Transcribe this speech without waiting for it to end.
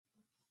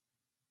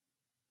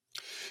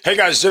Hey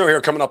guys, Zinno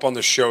here coming up on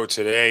the show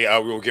today.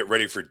 We will get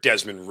ready for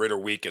Desmond Ritter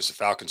week as the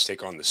Falcons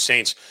take on the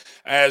Saints.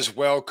 As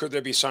well, could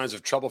there be signs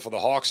of trouble for the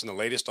Hawks? And the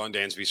latest on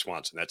Dansby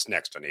Swanson. That's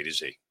next on A to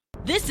Z.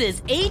 This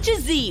is A to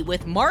Z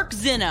with Mark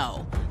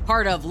Zinno,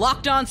 part of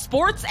Locked On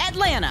Sports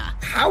Atlanta.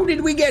 How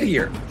did we get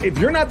here? If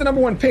you're not the number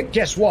one pick,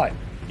 guess what?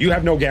 You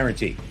have no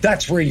guarantee.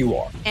 That's where you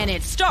are. And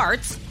it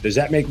starts... Does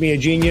that make me a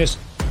genius?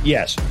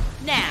 Yes.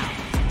 Now.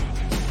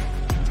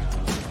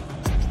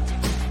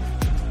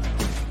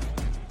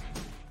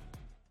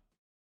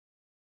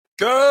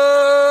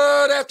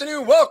 Good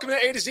afternoon. Welcome to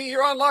A to Z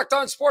here on Locked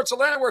On Sports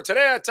Atlanta, where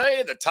today I tell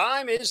you the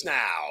time is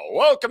now.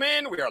 Welcome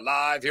in. We are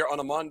live here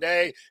on a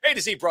Monday. A to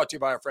Z brought to you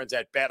by our friends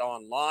at Bet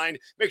Online.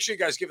 Make sure you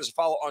guys give us a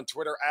follow on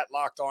Twitter at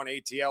Locked On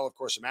ATL. Of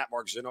course, I'm at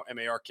Mark Zinno,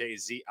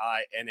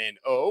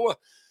 MarkZinno.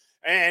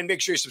 And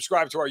make sure you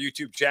subscribe to our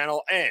YouTube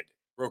channel and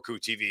Roku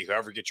TV.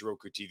 However you get your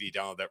Roku TV,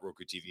 download that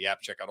Roku TV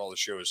app. Check out all the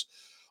shows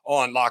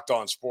on Locked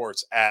On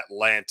Sports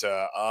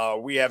Atlanta.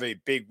 We have a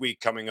big week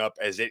coming up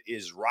as it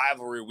is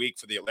rivalry week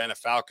for the Atlanta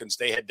Falcons.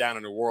 They head down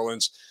to New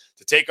Orleans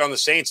to take on the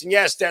Saints. And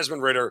yes,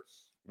 Desmond Ritter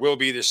will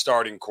be the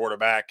starting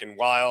quarterback. And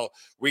while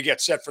we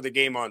get set for the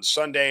game on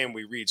Sunday and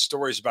we read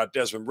stories about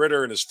Desmond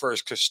Ritter and his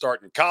first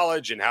start in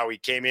college and how he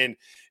came in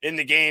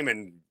the game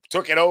and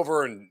took it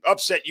over and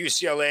upset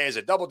UCLA as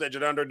a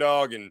double-digit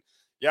underdog and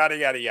yada,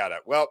 yada, yada.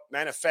 Well,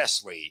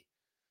 manifestly,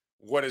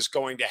 what is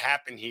going to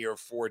happen here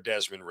for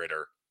Desmond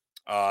Ritter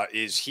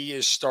is he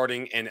is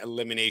starting an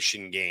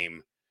elimination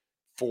game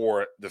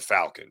for the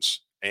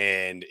Falcons.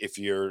 And if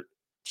you're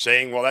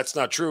saying, well, that's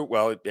not true,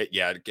 well,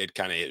 it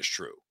kind of is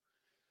true.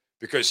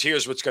 Because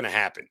here's what's going to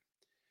happen.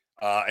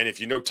 And if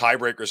you know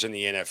tiebreakers in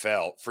the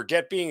NFL,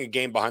 forget being a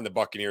game behind the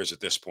Buccaneers at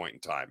this point in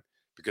time,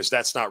 because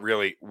that's not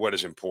really what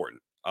is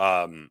important.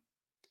 Right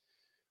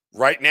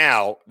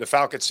now, the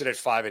Falcons sit at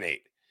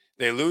 5-8.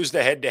 They lose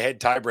the head-to-head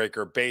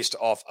tiebreaker based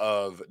off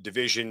of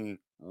division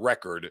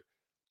record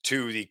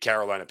to the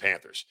Carolina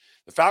Panthers.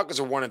 The Falcons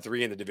are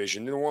 1-3 in the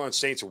division. The New Orleans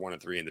Saints are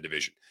 1-3 in the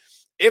division.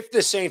 If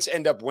the Saints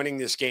end up winning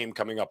this game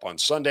coming up on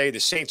Sunday, the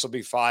Saints will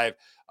be 5-9.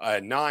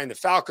 The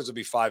Falcons will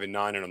be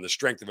 5-9, and on the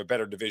strength of a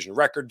better division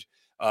record,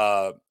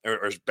 or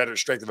better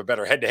strength of a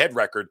better head-to-head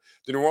record,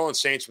 the New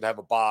Orleans Saints would have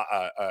a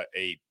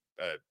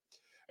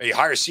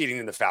higher seeding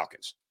than the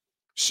Falcons.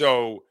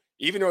 So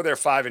even though they're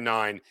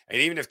 5-9,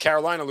 and even if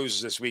Carolina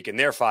loses this week and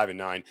they're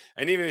 5-9,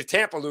 and even if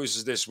Tampa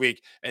loses this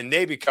week and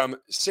they become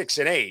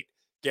 6-8,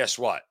 guess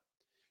what?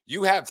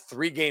 You have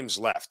 3 games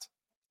left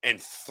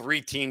and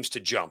 3 teams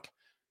to jump,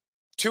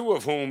 2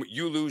 of whom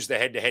you lose the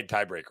head-to-head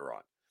tiebreaker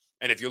on.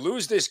 And if you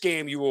lose this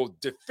game, you will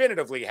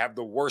definitively have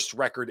the worst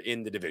record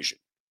in the division.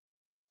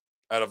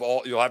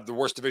 You'll have the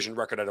worst division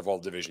record out of all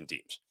division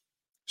teams.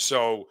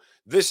 So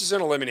this is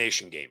an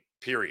elimination game,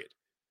 period.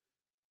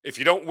 If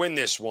you don't win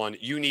this one,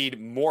 you need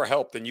more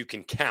help than you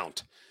can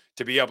count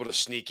to be able to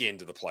sneak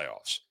into the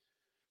playoffs.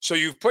 So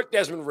you've put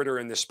Desmond Ritter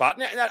in this spot.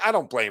 And I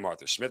don't blame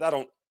Arthur Smith. I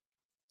don't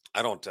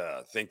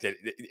think that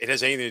it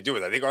has anything to do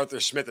with it. I think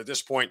Arthur Smith at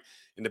this point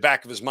in the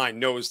back of his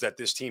mind knows that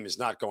this team is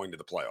not going to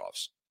the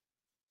playoffs.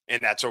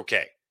 And that's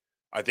okay.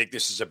 I think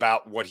this is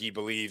about what he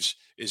believes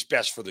is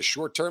best for the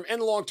short-term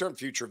and long-term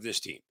future of this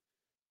team.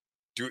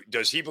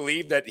 Does he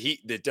believe that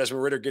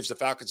Desmond Ritter gives the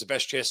Falcons the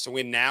best chance to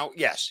win now?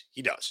 Yes,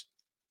 he does.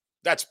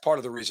 That's part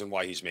of the reason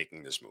why he's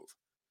making this move.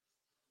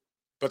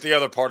 But the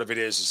other part of it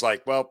is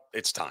like, well,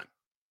 it's time.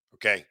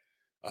 Okay.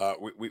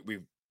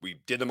 We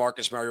did the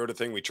Marcus Mariota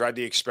thing. We tried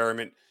the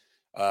experiment.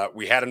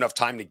 We had enough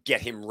time to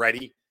get him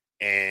ready,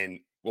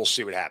 and we'll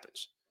see what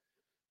happens.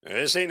 Now,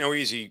 this ain't no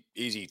easy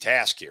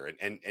task here.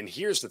 And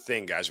here's the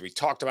thing, guys. We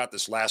talked about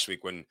this last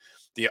week when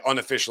the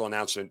unofficial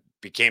announcement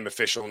became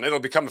official, and it'll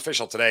become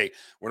official today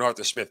when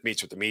Arthur Smith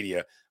meets with the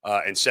media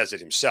and says it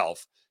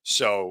himself.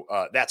 So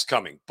that's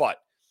coming. But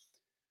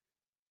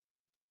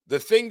the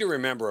thing to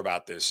remember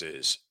about this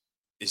is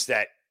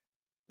that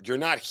you're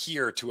not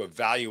here to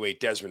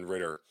evaluate Desmond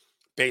Ritter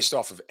based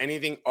off of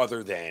anything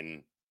other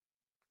than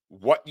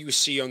what you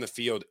see on the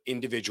field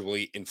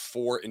individually in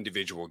 4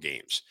 individual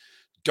games.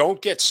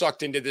 Don't get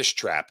sucked into this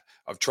trap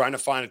of trying to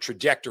find a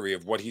trajectory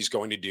of what he's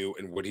going to do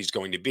and what he's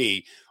going to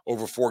be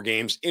over 4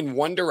 games in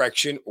one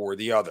direction or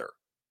the other.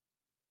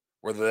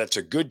 Whether that's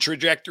a good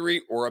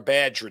trajectory or a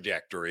bad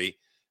trajectory,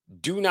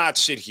 do not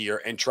sit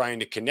here and trying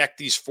to connect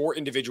these 4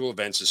 individual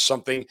events as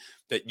something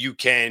that you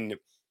can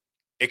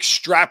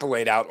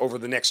extrapolate out over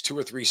the next 2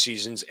 or 3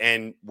 seasons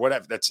and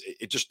whatever.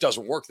 It just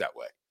doesn't work that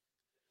way.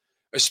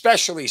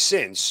 Especially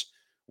since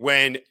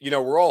when,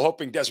 we're all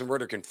hoping Desmond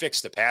Ritter can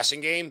fix the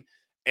passing game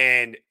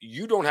and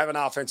you don't have an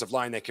offensive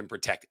line that can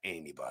protect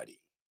anybody.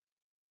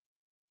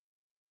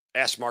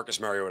 Ask Marcus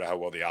Mariota how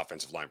well the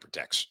offensive line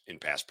protects in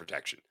pass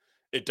protection.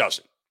 It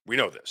doesn't. We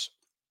know this.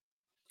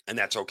 And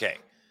that's okay.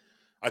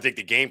 I think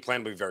the game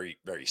plan will be very,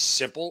 very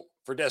simple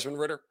for Desmond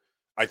Ritter.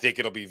 I think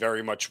it'll be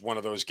very much one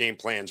of those game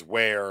plans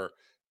where,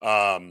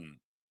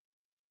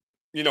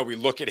 we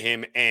look at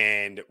him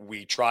and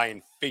we try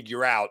and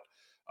figure out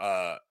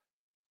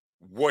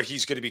what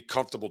he's going to be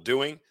comfortable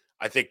doing.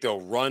 I think they'll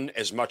run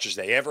as much as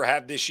they ever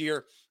have this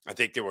year. I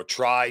think they will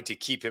try to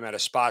keep him at a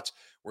spot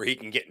where he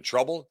can get in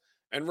trouble.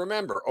 And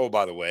remember, oh,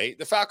 by the way,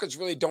 the Falcons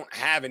really don't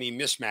have any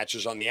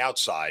mismatches on the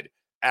outside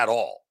at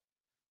all.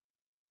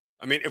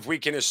 I mean, if we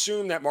can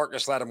assume that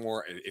Marcus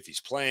Lattimore, if he's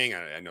playing,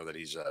 I know that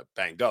he's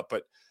banged up,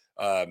 but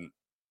um,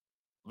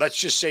 let's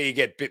just say you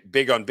get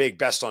big on big,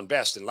 best on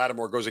best, and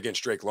Lattimore goes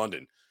against Drake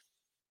London.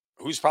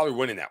 Who's probably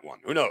winning that one?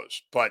 Who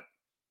knows? But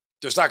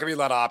there's not going to be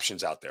a lot of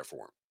options out there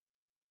for him.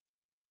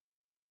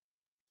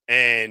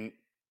 And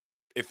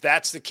if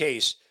that's the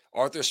case,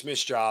 Arthur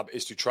Smith's job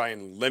is to try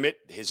and limit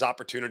his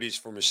opportunities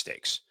for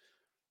mistakes.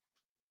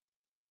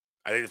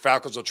 I think the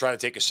Falcons will try to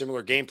take a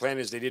similar game plan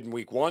as they did in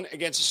week 1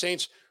 against the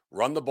Saints.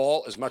 Run the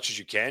ball as much as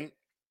you can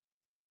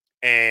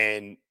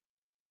and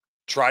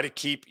try to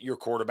keep your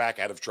quarterback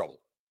out of trouble.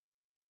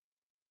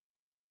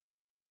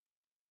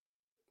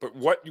 But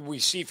what we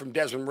see from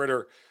Desmond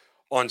Ridder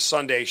on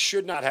Sunday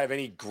should not have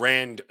any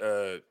grand,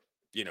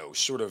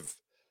 sort of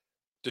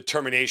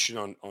determination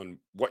on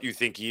what you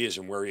think he is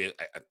and where he is.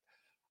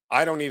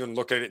 I don't even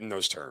look at it in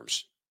those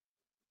terms.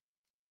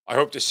 I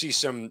hope to see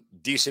some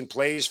decent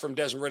plays from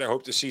Desmond Ridder. I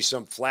hope to see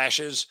some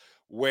flashes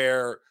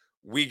where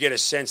we get a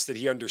sense that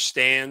he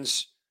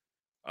understands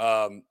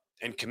and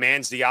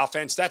commands the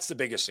offense. That's the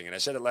biggest thing. And I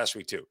said it last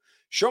week too.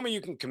 Show me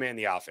you can command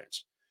the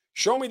offense.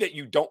 Show me that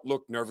you don't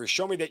look nervous.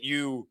 Show me that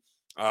you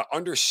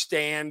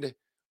understand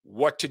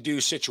what to do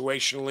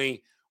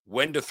situationally,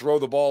 when to throw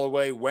the ball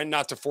away, when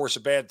not to force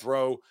a bad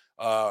throw,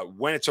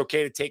 when it's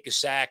okay to take a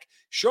sack.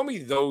 Show me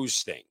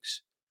those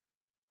things.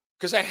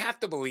 Because I have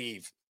to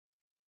believe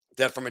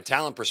that from a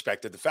talent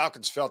perspective, the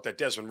Falcons felt that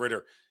Desmond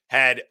Ridder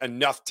had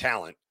enough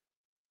talent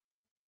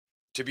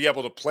to be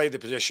able to play the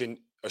position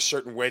a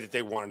certain way that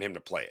they wanted him to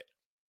play it.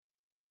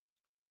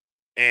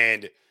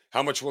 And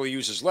how much will he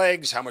use his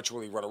legs? How much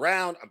will he run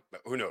around?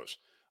 Who knows?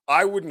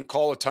 I wouldn't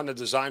call a ton of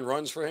design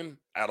runs for him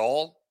at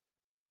all.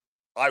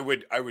 I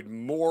would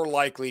more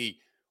likely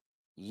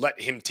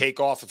let him take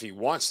off if he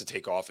wants to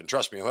take off. And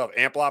trust me, he'll have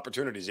ample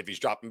opportunities if he's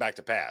dropping back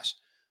to pass.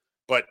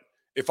 But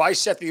if I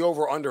set the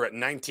over-under at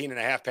 19 and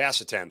a half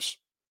pass attempts,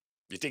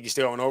 you think he's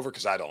still going over?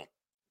 Because I don't.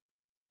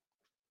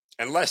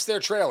 Unless they're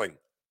trailing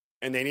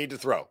and they need to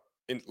throw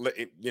into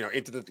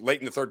the late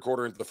in the third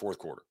quarter, into the fourth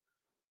quarter.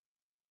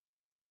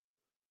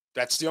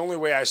 That's the only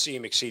way I see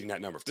him exceeding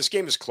that number. If this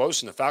game is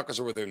close and the Falcons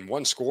are within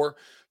one score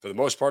for the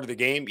most part of the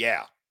game,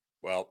 yeah.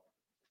 Well,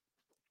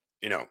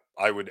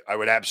 I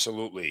would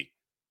absolutely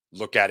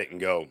look at it and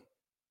go,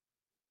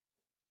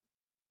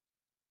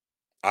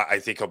 I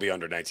think he'll be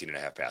under 19 and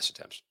a half pass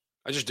attempts.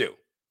 I just do.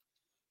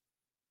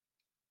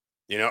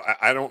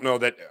 I don't know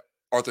that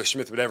Arthur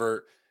Smith would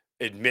ever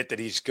admit that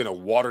he's going to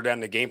water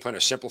down the game plan or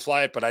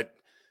simplify it, but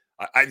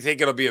I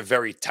think it'll be a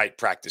very tight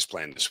practice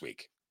plan this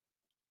week.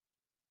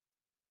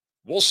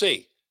 We'll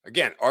see.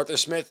 Again, Arthur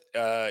Smith,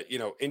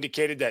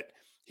 indicated that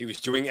he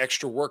was doing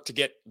extra work to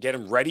get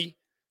him ready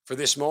for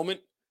this moment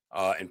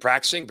in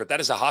practicing, but that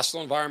is a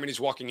hostile environment he's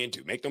walking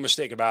into. Make no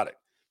mistake about it.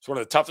 It's one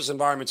of the toughest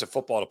environments of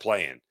football to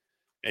play in,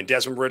 and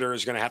Desmond Ridder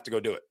is going to have to go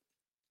do it,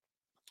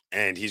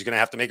 and he's going to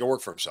have to make it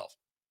work for himself.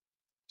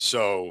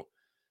 So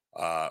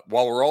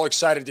while we're all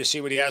excited to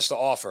see what he has to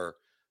offer,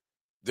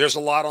 there's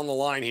a lot on the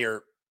line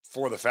here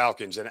for the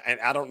Falcons, and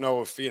I don't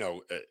know if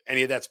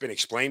any of that's been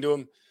explained to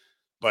him,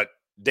 but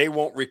they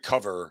won't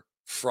recover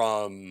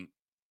from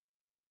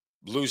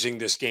losing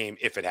this game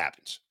if it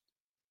happens.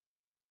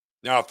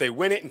 Now, if they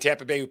win it and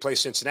Tampa Bay, who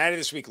plays Cincinnati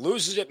this week,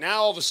 loses it,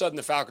 now all of a sudden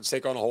the Falcons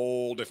take on a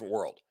whole different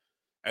world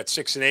at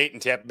 6-8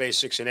 and Tampa Bay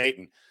 6-8.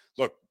 And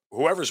look,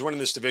 whoever's winning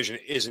this division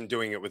isn't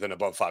doing it with an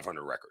above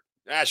 500 record.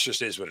 That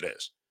just is what it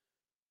is.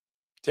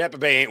 Tampa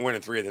Bay ain't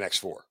winning 3 of the next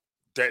 4.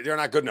 They're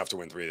not good enough to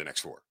win 3 of the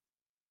next 4.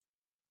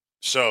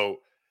 So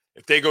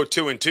if they go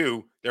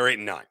 2-2, they're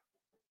 8-9.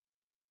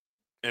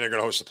 And they're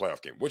going to host the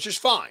playoff game, which is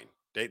fine.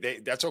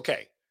 That's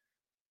okay.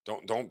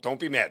 Don't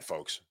be mad,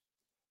 folks,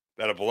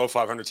 that a below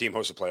 500 team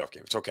hosts a playoff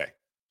game. It's okay.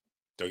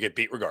 They'll get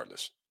beat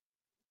regardless.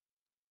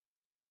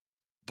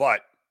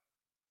 But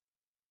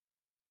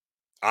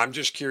I'm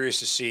just curious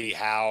to see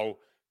how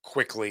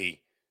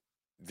quickly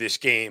this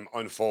game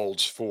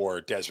unfolds for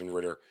Desmond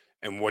Ridder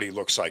and what he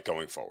looks like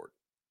going forward.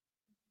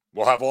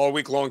 We'll have all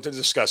week long to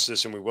discuss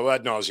this, and we will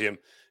ad nauseum,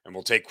 and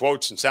we'll take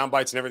quotes and sound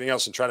bites and everything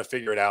else and try to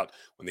figure it out.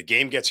 When the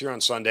game gets here on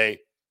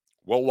Sunday,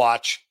 we'll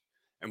watch,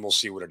 and we'll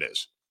see what it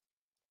is.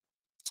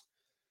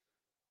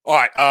 All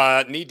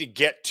right, need to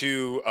get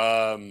to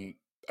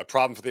a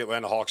problem for the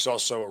Atlanta Hawks.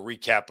 Also, a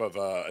recap of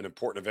an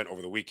important event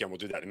over the weekend. We'll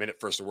do that in a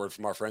minute. First, a word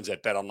from our friends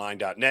at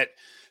betonline.net.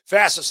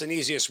 Fastest and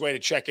easiest way to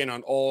check in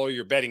on all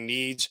your betting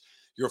needs.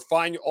 You'll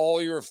find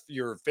all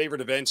your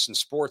favorite events and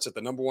sports at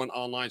the number one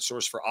online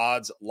source for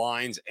odds,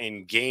 lines,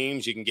 and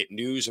games. You can get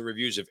news and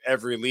reviews of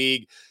every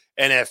league,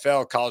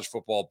 NFL, college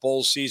football,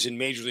 bowl season,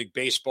 Major League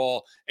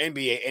Baseball,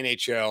 NBA,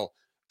 NHL,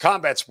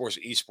 combat sports,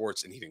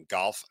 esports, and even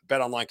golf.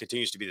 BetOnline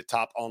continues to be the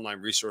top online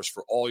resource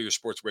for all your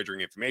sports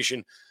wagering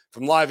information.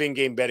 From live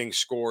in-game betting,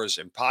 scores,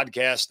 and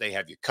podcasts, they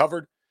have you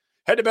covered.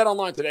 Head to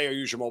BetOnline today or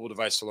use your mobile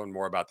device to learn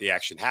more about the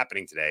action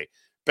happening today.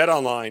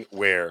 BetOnline,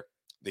 where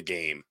the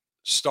game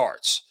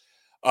starts.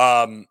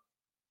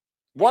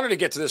 Wanted to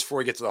get to this before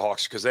we get to the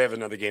Hawks because they have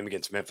another game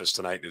against Memphis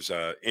tonight. It was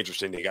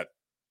interesting. They got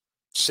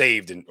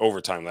saved in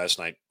overtime last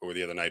night or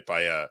the other night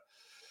by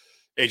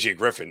AJ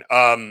Griffin.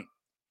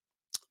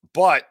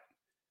 But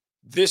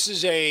this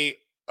is a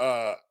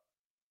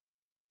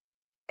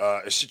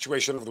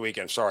situation over the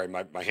weekend. Sorry,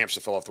 my hamster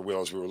fell off the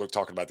wheel as we were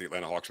talking about the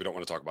Atlanta Hawks. We don't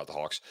want to talk about the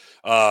Hawks.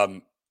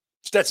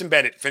 Stetson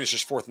Bennett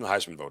finishes fourth in the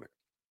Heisman voting.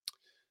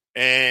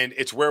 And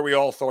it's where we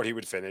all thought he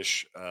would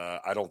finish.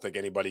 I don't think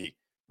anybody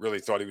really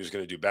thought he was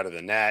going to do better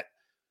than that.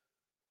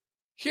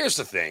 Here's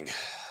the thing.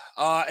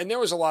 And there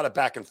was a lot of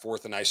back and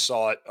forth, and I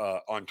saw it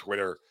on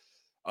Twitter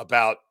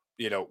about,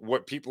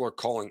 what people are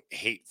calling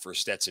hate for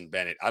Stetson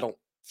Bennett. I don't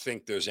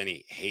think there's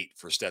any hate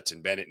for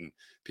Stetson Bennett, and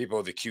people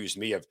have accused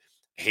me of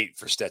hate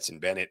for Stetson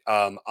Bennett.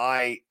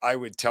 I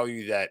would tell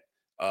you that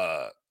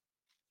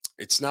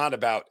it's not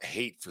about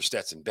hate for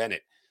Stetson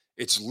Bennett.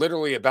 It's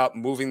literally about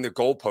moving the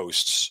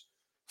goalposts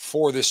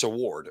for this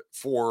award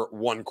for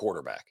one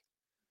quarterback.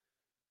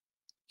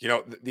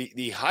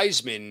 The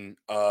Heisman,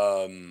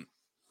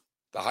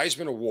 the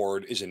Heisman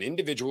Award is an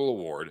individual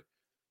award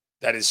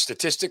that is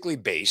statistically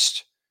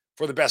based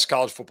for the best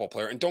college football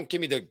player. And don't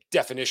give me the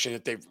definition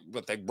that they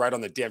write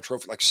on the damn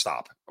trophy. Like,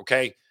 stop.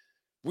 Okay,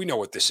 we know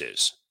what this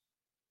is.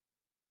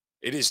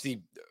 It is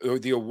the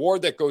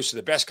award that goes to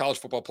the best college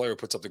football player who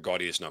puts up the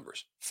gaudiest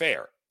numbers.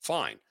 Fair,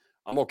 fine.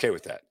 I'm okay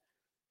with that.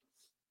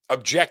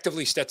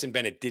 Objectively, Stetson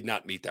Bennett did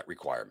not meet that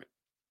requirement.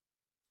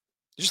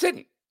 He just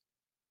didn't.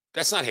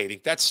 That's not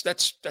hating. That's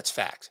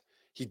fact.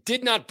 He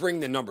did not bring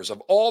the numbers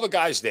of all the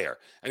guys there,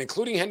 and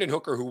including Hendon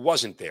Hooker, who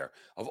wasn't there.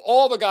 Of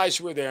all the guys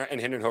who were there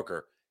and Hendon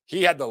Hooker,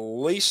 he had the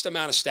least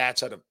amount of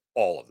stats out of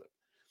all of them.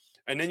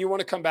 And then you want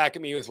to come back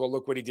at me with, well,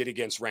 look what he did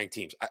against ranked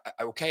teams.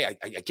 I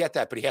get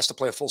that, but he has to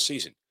play a full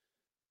season.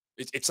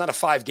 It's not a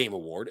 5-game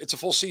award. It's a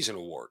full season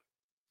award.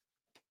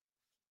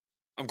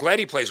 I'm glad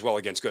he plays well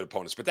against good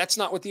opponents, but that's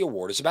not what the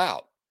award is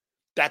about.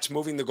 That's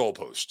moving the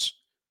goalposts.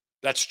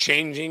 That's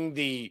changing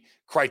the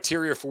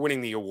criteria for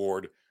winning the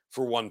award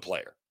for one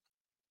player.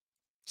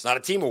 It's not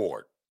a team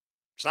award.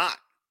 It's not.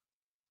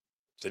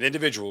 It's an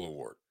individual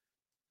award.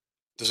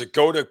 Does it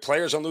go to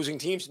players on losing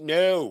teams?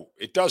 No,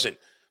 it doesn't.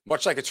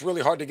 Much like it's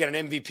really hard to get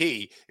an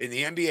MVP in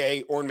the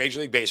NBA or in Major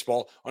League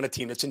Baseball on a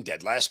team that's in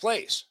dead last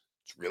place.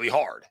 It's really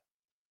hard.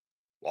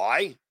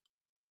 Why?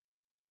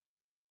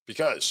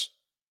 Because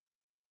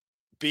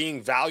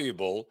being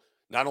valuable,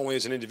 not only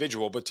as an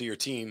individual, but to your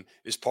team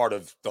is part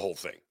of the whole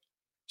thing.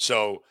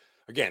 So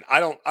again, I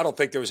don't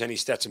think there was any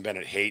Stetson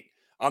Bennett hate.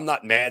 I'm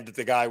not mad that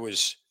the guy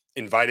was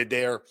invited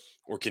there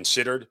or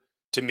considered.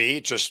 To me,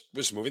 it just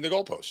was moving the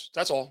goalposts.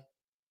 That's all.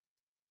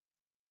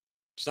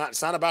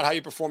 It's not about how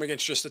you perform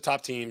against just the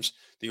top teams.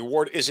 The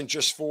award isn't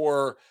just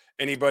for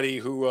anybody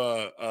who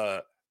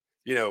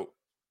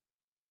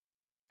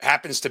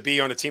happens to be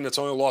on a team that's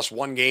only lost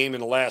one game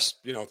in the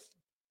last,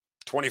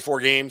 24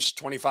 games,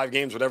 25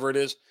 games, whatever it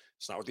is.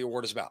 It's not what the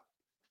award is about.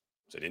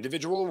 It's an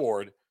individual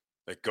award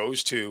that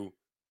goes to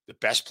the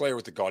best player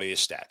with the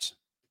gaudiest stats.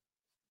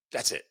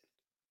 That's it.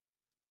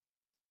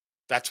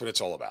 That's what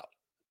it's all about.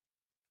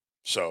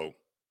 So,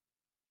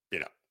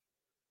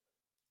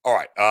 All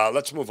right,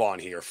 let's move on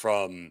here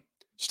from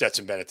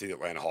Stetson Bennett to the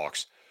Atlanta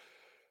Hawks.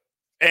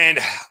 And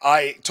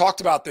I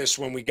talked about this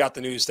when we got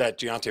the news that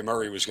Deontay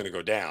Murray was going to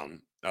go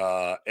down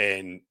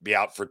and be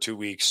out for 2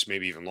 weeks,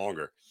 maybe even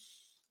longer.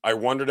 I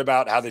wondered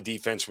about how the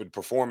defense would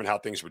perform and how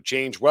things would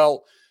change.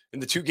 Well,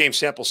 in the 2-game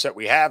sample set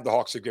we have, the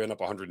Hawks have given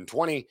up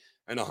 120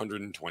 and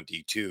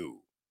 122.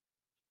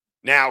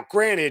 Now,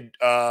 granted,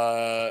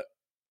 call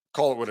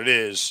it what it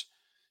is.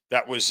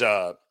 That was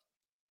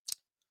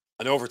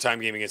an overtime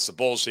game against the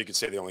Bulls, so you could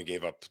say they only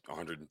gave up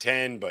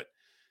 110, but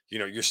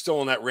you're still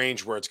in that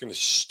range where it's going to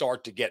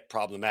start to get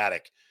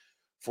problematic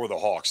for the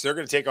Hawks. They're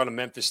going to take on a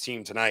Memphis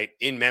team tonight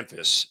in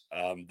Memphis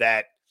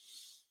that,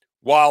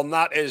 while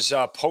not as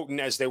potent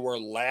as they were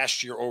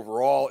last year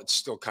overall, it's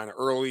still kind of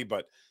early,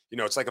 but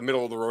it's like a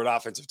middle of the road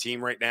offensive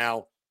team right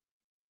now.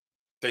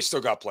 They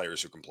still got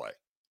players who can play,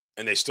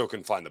 and they still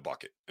can find the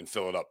bucket and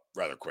fill it up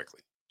rather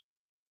quickly.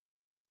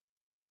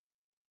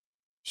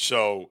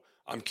 So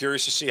I'm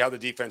curious to see how the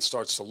defense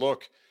starts to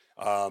look.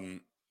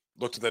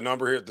 Looked at the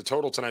number here. The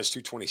total tonight is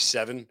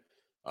 227.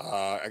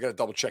 I got to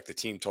double check the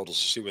team totals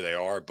to see where they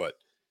are. But,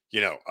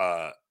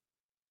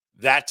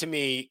 that to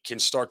me can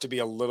start to be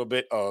a little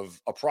bit of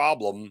a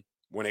problem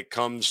when it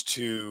comes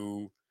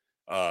to,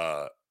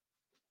 how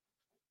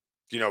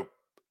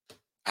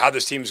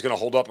this team is going to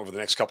hold up over the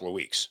next couple of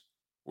weeks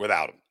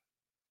without him.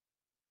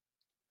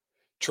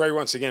 Trey,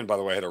 once again, by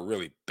the way, had a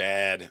really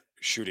bad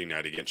shooting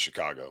night against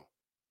Chicago.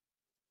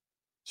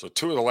 So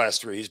 2 of the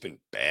last 3, he's been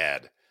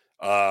bad.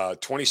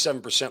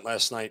 27%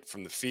 last night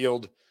from the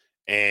field,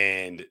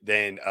 and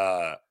then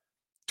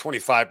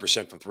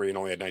 25% from 3, and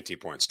only had 19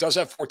 points. Does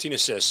have 14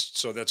 assists,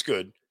 so that's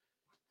good.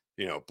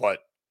 But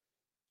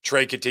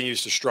Trey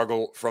continues to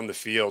struggle from the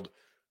field.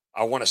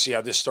 I want to see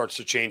how this starts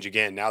to change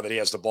again now that he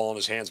has the ball in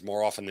his hands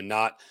more often than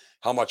not.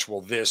 How much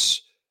will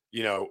this,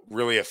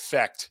 really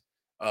affect?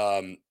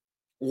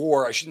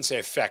 Or I shouldn't say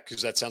affect,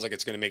 because that sounds like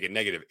it's going to make it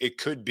negative. It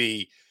could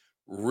be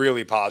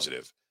really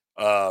positive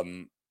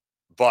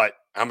But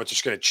how much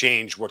it's going to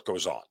change what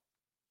goes on.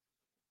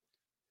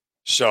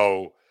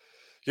 So,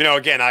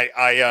 again,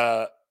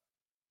 I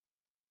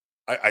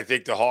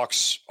think the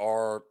Hawks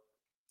are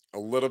a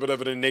little bit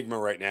of an enigma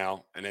right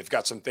now, and they've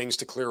got some things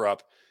to clear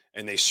up,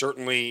 and they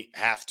certainly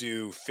have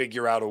to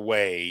figure out a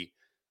way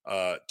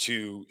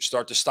to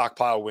start to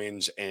stockpile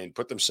wins and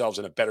put themselves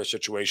in a better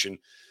situation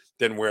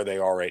than where they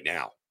are right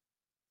now.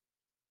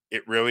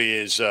 It really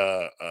is.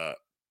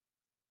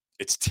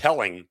 It's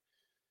telling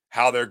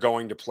how they're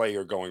going to play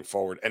here going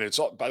forward, and it's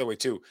all. By the way,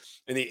 too,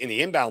 in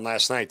the inbound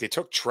last night, they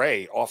took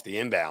Trey off the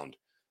inbound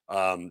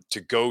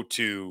to go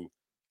to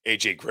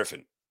AJ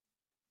Griffin.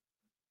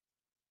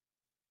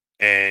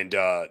 And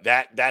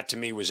that to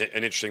me was an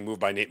interesting move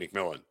by Nate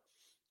McMillan,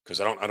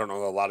 because I don't know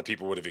that a lot of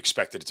people would have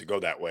expected it to go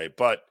that way,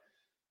 but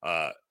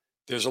uh,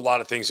 there's a lot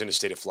of things in a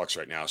state of flux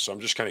right now, so I'm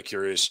just kind of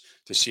curious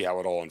to see how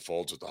it all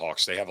unfolds with the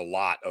Hawks. They have a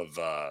lot of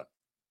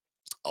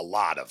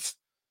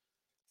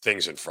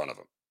things in front of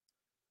them.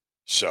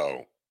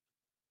 So,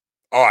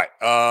 all right,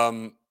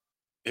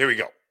 here we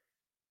go.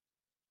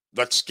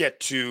 Let's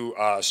get to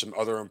some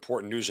other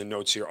important news and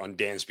notes here on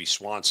Dansby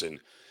Swanson,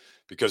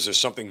 because there's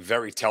something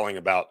very telling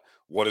about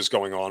what is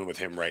going on with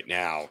him right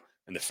now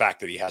and the fact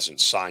that he hasn't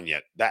signed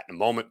yet. That in a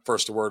moment.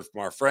 First, a word from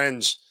our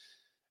friends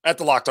at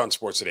the Locked On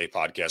Sports Today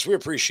podcast. We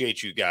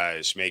appreciate you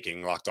guys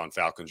making Locked On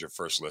Falcons your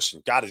first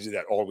listen. Got to do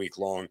that all week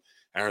long.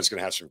 Aaron's going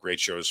to have some great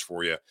shows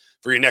for you.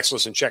 For your next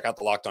listen, check out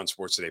the Locked On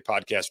Sports Today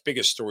podcast.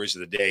 Biggest stories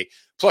of the day,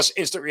 plus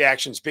instant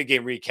reactions, big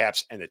game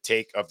recaps, and the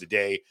take of the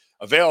day.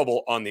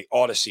 Available on the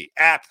Odyssey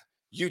app,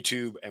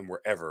 YouTube, and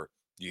wherever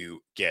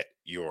you get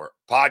your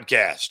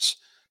podcasts.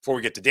 Before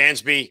we get to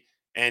Dansby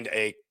and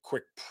a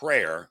quick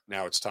prayer,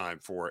 now it's time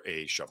for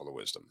a shovel of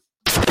wisdom.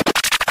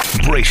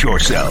 Brace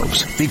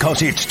yourselves,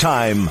 because it's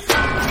time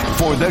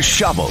for the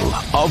shovel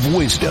of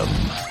wisdom.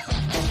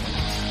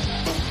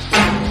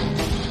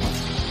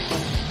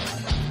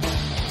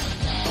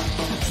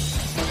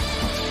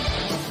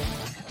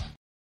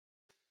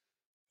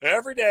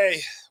 Every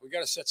day, we got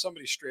to set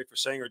somebody straight for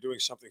saying or doing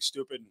something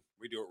stupid.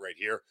 We do it right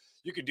here.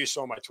 You can do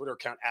so on my Twitter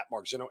account at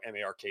MarkZinno,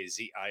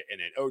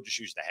 MarkZinno. Just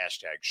use the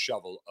hashtag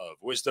shovel of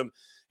wisdom.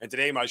 And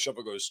today, my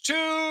shovel goes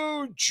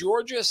to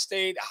Georgia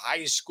State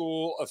High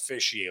School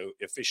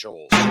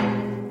officials,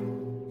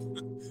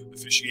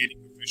 officiating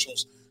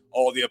officials,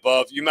 all the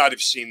above. You might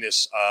have seen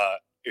this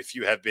if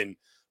you have been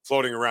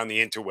floating around the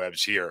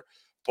interwebs here.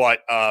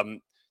 But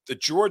the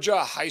Georgia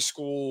High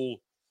School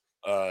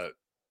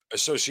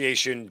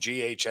Association,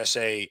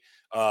 GHSA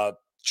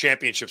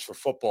championships for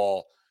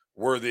football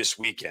were this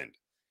weekend.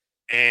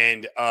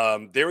 And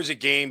there was a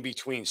game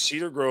between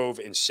Cedar Grove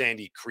and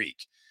Sandy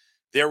Creek.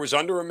 There was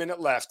under a minute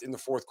left in the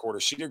fourth quarter.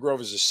 Cedar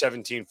Grove is a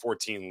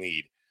 17-14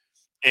 lead.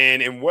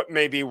 And in what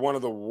may be one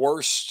of the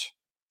worst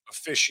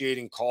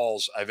officiating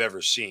calls I've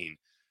ever seen,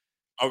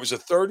 it was a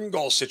 3rd and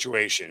goal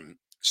situation.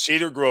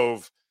 Cedar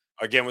Grove,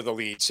 again with the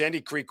lead.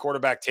 Sandy Creek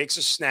quarterback takes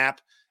a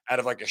snap out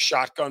of like a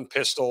shotgun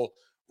pistol,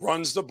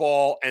 runs the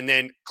ball, and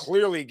then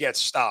clearly gets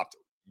stopped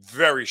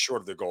very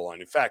short of the goal line.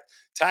 In fact,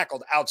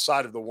 tackled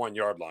outside of the 1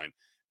 yard line.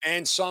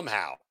 And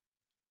somehow,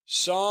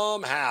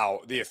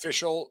 the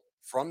official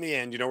from the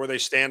end, where they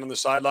stand on the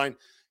sideline,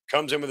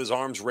 comes in with his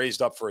arms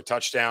raised up for a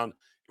touchdown.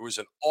 It was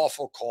an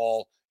awful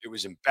call. It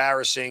was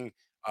embarrassing.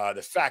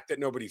 The fact that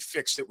nobody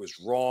fixed it was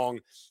wrong.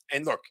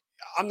 And look,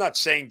 I'm not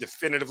saying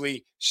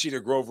definitively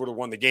Cedar Grove would have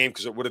won the game,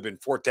 because it would have been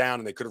 4th down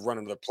and they could have run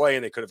another play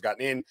and they could have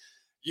gotten in.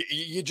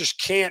 You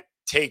just can't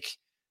take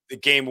the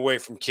game away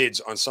from kids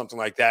on something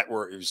like that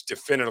where it was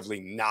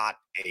definitively not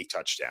a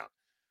touchdown.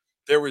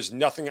 There was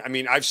nothing. I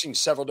mean, I've seen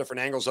several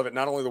different angles of it,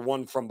 not only the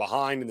one from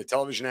behind in the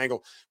television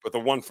angle, but the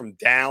one from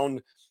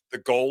down the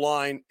goal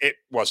line. It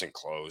wasn't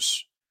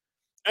close.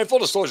 And full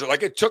disclosure,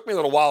 like, it took me a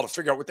little while to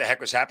figure out what the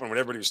heck was happening when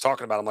everybody was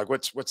talking about it. I'm like,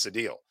 what's the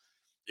deal?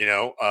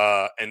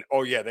 And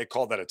oh yeah, they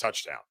called that a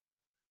touchdown.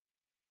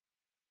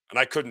 And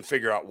I couldn't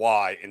figure out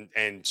why.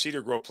 And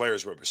Cedar Grove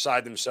players were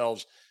beside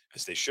themselves,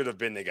 as they should have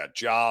been. They got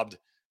jobbed.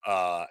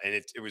 And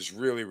it was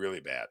really, really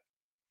bad.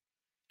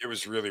 It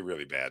was really,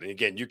 really bad. And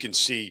again, you can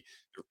see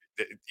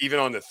even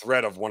on the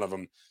thread of one of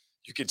them,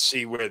 you could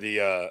see where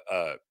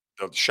the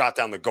shot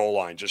down the goal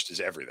line just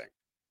is everything,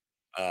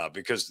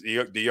 because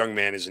the young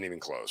man isn't even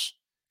close.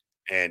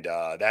 And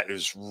that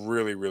is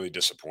really, really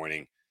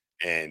disappointing.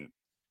 And,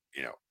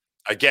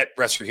 I get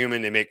refs are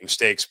human. They make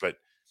mistakes, but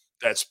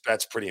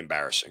that's pretty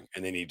embarrassing,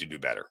 and they need to do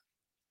better.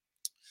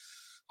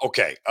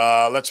 Okay,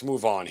 let's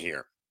move on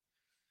here.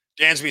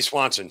 Dansby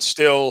Swanson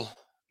still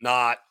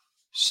not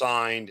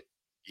signed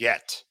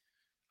yet.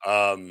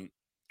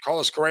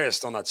 Carlos Correa is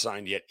still not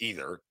signed yet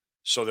either.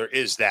 So there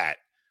is that.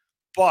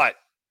 But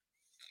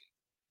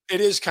it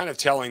is kind of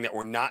telling that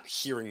we're not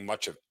hearing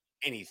much of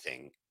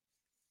anything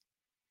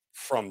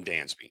from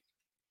Dansby.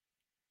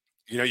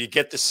 You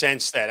get the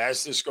sense that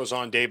as this goes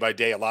on day by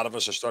day, a lot of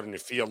us are starting to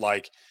feel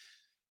like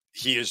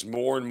he is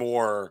more and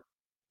more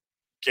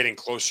getting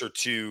closer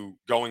to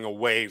going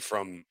away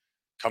from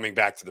coming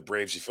back to the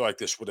Braves. You feel like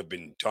this would have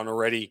been done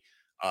already.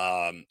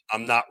 I'm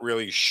not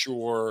really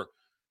sure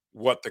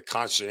what the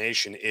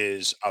consternation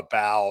is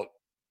about,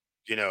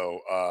 you know,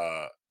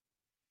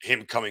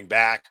 him coming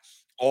back.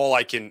 All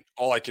I can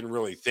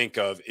really think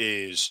of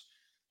is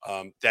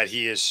that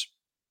he is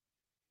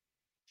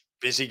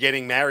busy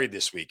getting married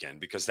this weekend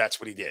because that's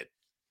what he did.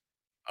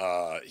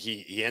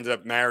 He ended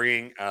up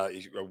marrying a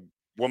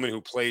woman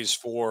who plays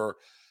for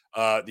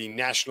the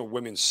National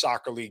Women's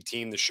Soccer League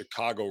team, the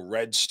Chicago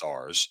Red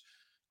Stars.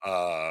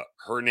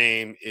 Her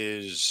name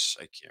is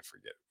I can't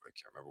forget. I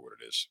can't remember what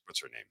it is.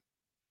 What's her name?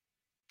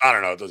 I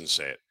don't know. It doesn't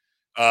say it.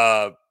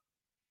 Uh,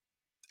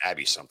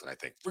 Abby something, I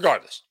think.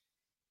 Regardless.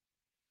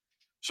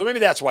 So maybe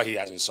that's why he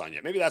hasn't signed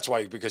yet. Maybe that's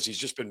why because he's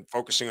just been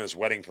focusing on his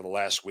wedding for the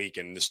last week,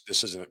 and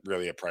this isn't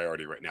really a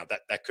priority right now.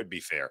 That could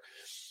be fair.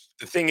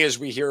 The thing is,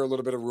 we hear a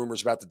little bit of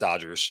rumors about the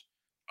Dodgers,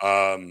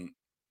 and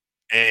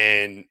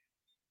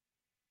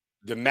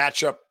the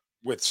matchup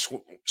with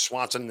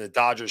Swanson and the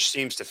Dodgers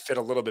seems to fit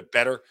a little bit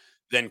better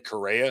than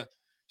Correa,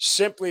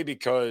 simply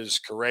because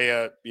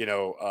Correa,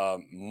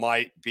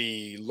 might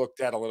be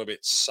looked at a little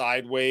bit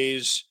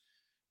sideways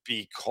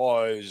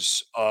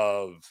because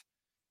of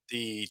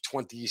the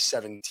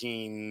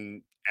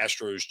 2017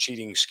 Astros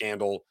cheating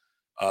scandal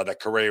that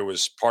Correa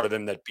was part of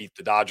them that beat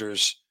the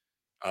Dodgers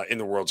in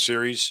the World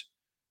Series.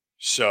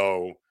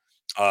 So,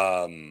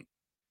 um,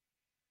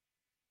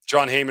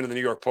 John Heyman of the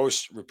New York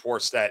Post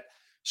reports that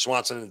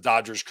Swanson and the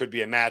Dodgers could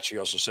be a match. He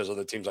also says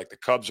other teams like the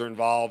Cubs are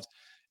involved.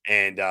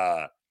 And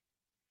the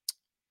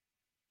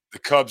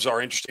Cubs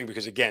are interesting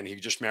because, again, he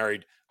just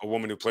married a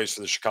woman who plays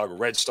for the Chicago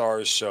Red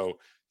Stars. So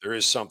there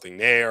is something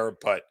there.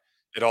 But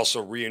it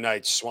also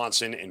reunites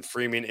Swanson and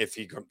Freeman if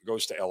he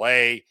goes to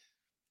LA.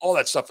 All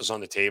that stuff is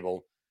on the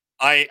table.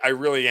 I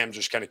really am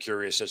just kind of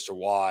curious as to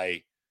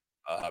why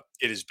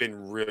it has been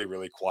really,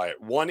 really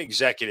quiet. One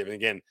executive, and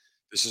again,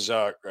 this is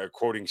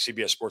quoting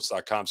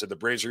CBSSports.com, said the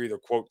Braves are either,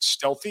 quote,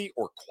 stealthy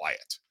or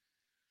quiet.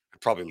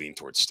 I'd probably lean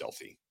towards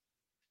stealthy.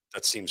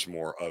 That seems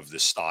more of the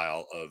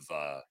style of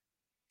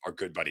our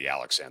good buddy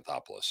Alex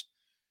Anthopoulos.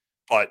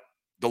 But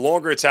the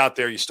longer it's out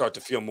there, you start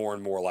to feel more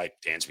and more like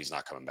Dansby's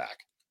not coming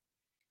back.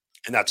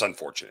 And that's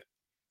unfortunate.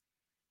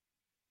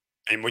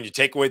 And when you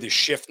take away the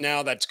shift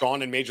now that's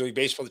gone in Major League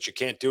Baseball that you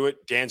can't do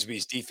it,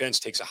 Dansby's defense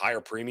takes a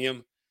higher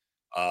premium.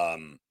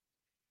 And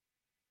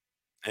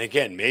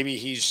again, maybe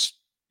he's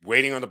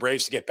waiting on the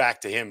Braves to get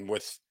back to him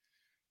with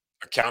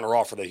a counter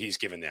offer that he's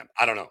given them.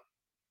 I don't know.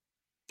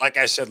 Like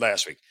I said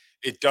last week,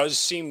 it does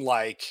seem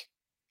like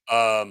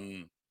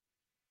the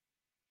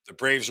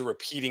Braves are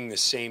repeating the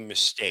same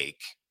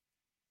mistake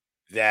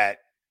that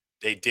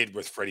they did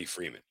with Freddie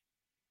Freeman.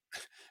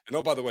 And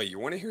oh, by the way, you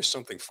want to hear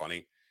something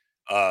funny?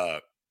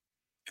 And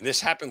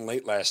this happened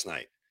late last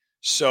night.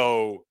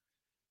 So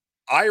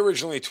I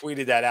originally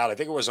tweeted that out. I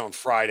think it was on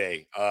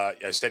Friday.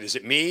 I said, is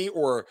it me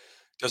or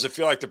does it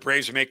feel like the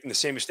Braves are making the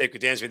same mistake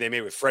with Dansby they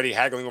made with Freddie?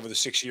 Haggling over the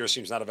 6 years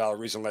seems not a valid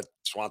reason to let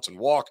Swanson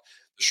walk.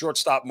 The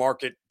shortstop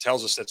market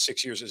tells us that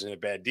 6 years isn't a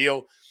bad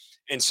deal.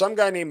 And some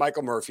guy named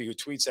Michael Murphy, who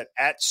tweets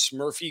at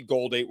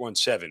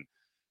SmurfyGold817,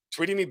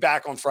 tweeted me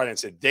back on Friday and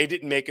said, they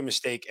didn't make a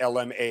mistake,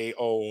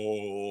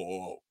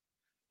 LMAO.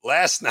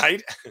 Last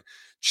night,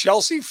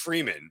 Chelsea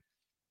Freeman,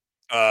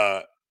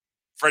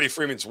 Freddie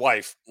Freeman's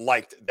wife,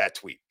 liked that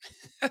tweet,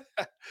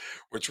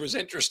 which was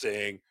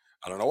interesting.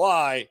 I don't know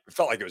why. It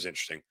felt like it was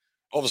interesting.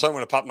 All of a sudden,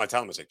 when it popped in my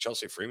timeline, I was like,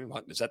 Chelsea Freeman?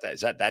 What? Is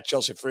that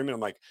Chelsea Freeman?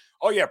 I'm like,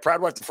 oh, yeah,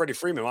 proud wife to Freddie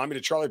Freeman. Mommy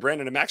to Charlie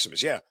Brandon and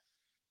Maximus. Yeah.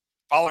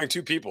 Following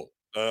two people.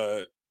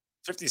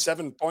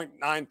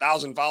 57.9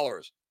 thousand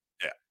followers.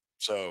 Yeah.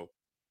 So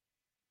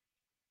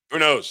who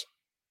knows?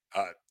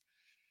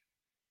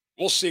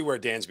 We'll see where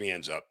Dansby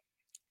ends up.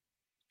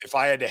 If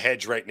I had to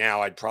hedge right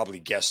now, I'd probably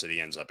guess that he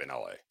ends up in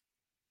LA.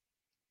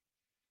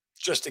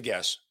 Just a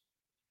guess.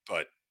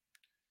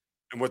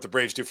 And what the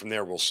Braves do from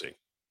there, we'll see.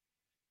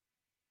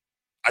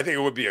 I think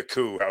it would be a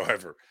coup,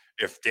 however,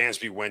 if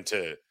Dansby went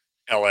to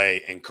LA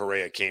and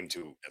Correa came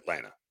to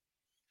Atlanta.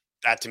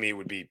 That to me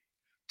would be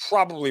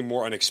probably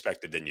more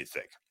unexpected than you'd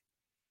think.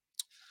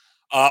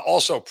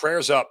 Also,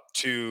 prayers up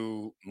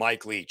to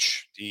Mike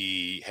Leach,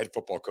 the head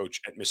football coach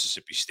at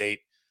Mississippi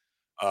State.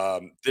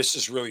 This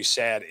is really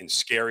sad and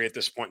scary at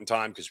this point in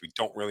time because we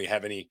don't really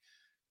have any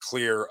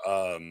clear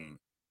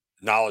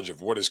knowledge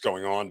of what is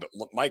going on. But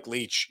Mike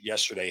Leach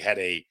yesterday had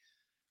a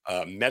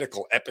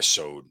medical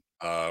episode,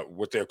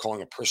 what they're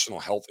calling a personal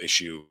health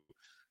issue,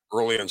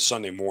 early on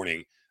Sunday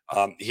morning.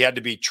 He had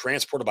to be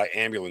transported by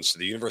ambulance to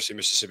the University of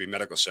Mississippi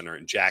Medical Center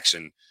in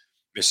Jackson,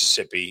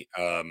 Mississippi.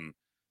 And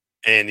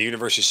the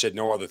university said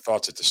no other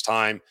thoughts at this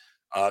time.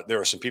 There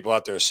are some people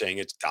out there saying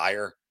it's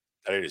dire,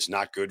 that it is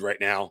not good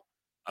right now.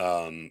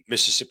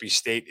 Mississippi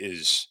State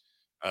is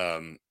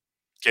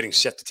getting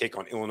set to take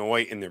on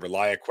Illinois in the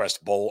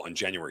ReliaQuest Bowl on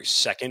January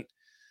 2nd.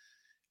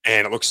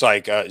 And it looks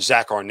like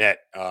Zach Arnett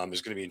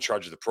is going to be in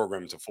charge of the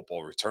program until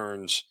football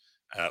returns.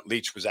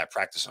 Leach was at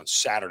practice on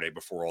Saturday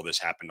before all this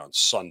happened on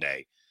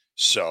Sunday.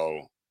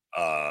 So,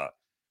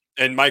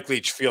 and Mike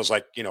Leach feels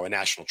like, a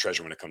national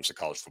treasure when it comes to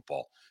college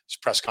football. His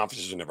press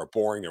conferences are never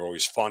boring. They're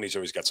always fun. He's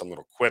always got some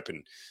little quip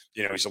and,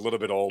 he's a little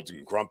bit old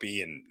and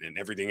grumpy and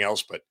everything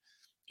else. But,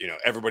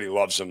 everybody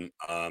loves him,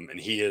 and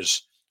he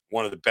is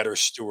one of the better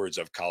stewards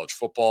of college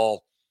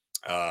football.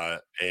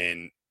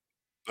 And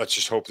let's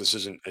just hope this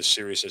isn't as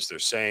serious as they're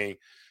saying.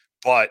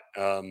 But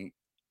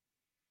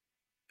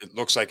it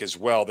looks like as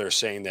well they're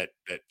saying that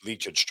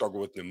Leach had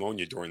struggled with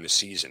pneumonia during the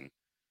season,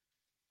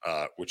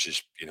 which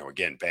is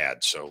again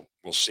bad. So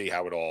we'll see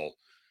how it all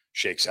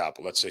shakes out.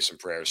 But let's say some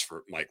prayers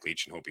for Mike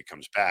Leach and hope he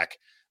comes back.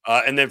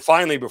 And then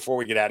finally, before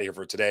we get out of here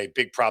for today,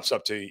 big props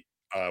up to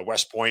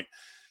West Point.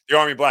 The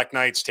Army Black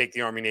Knights take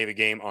the Army Navy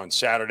game on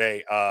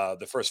Saturday.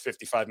 The first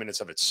 55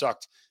 minutes of it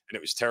sucked, and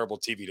it was terrible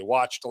TV to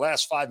watch. The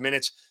last 5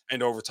 minutes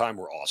and overtime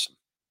were awesome,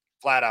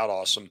 flat out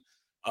awesome.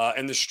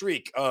 And the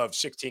streak of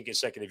 16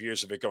 consecutive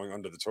years of it going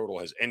under the total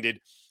has ended.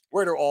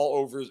 Where do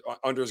all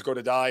unders go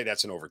to die?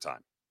 That's in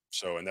overtime.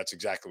 So, and that's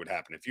exactly what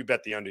happened. If you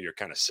bet the under, you're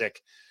kind of sick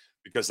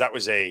because that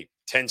was a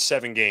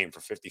 10-7 game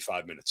for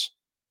 55 minutes.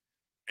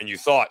 And you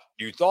thought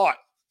you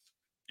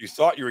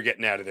were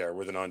getting out of there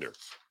with an under.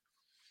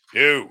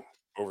 No,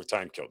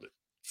 overtime killed it.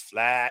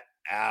 Flat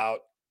out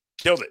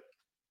killed it.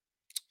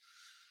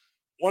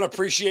 Want to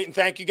appreciate and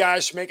thank you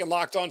guys for making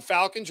Locked On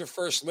Falcons your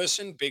first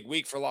listen. Big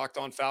week for Locked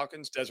On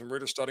Falcons. Desmond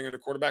Ridder starting at the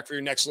quarterback for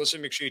your next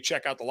listen. Make sure you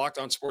check out the Locked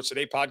On Sports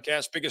Today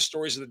podcast. Biggest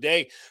stories of the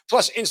day,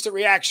 plus instant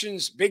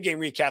reactions, big game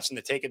recaps, and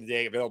the take of the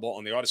day available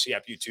on the Odyssey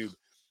app, YouTube,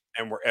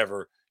 and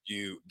wherever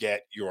you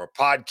get your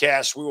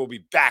podcasts. We will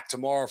be back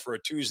tomorrow for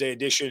a Tuesday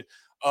edition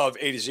of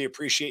A to Z.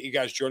 Appreciate you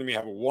guys joining me.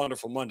 Have a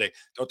wonderful Monday.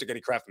 Don't take any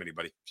crap from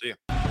anybody. See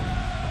ya.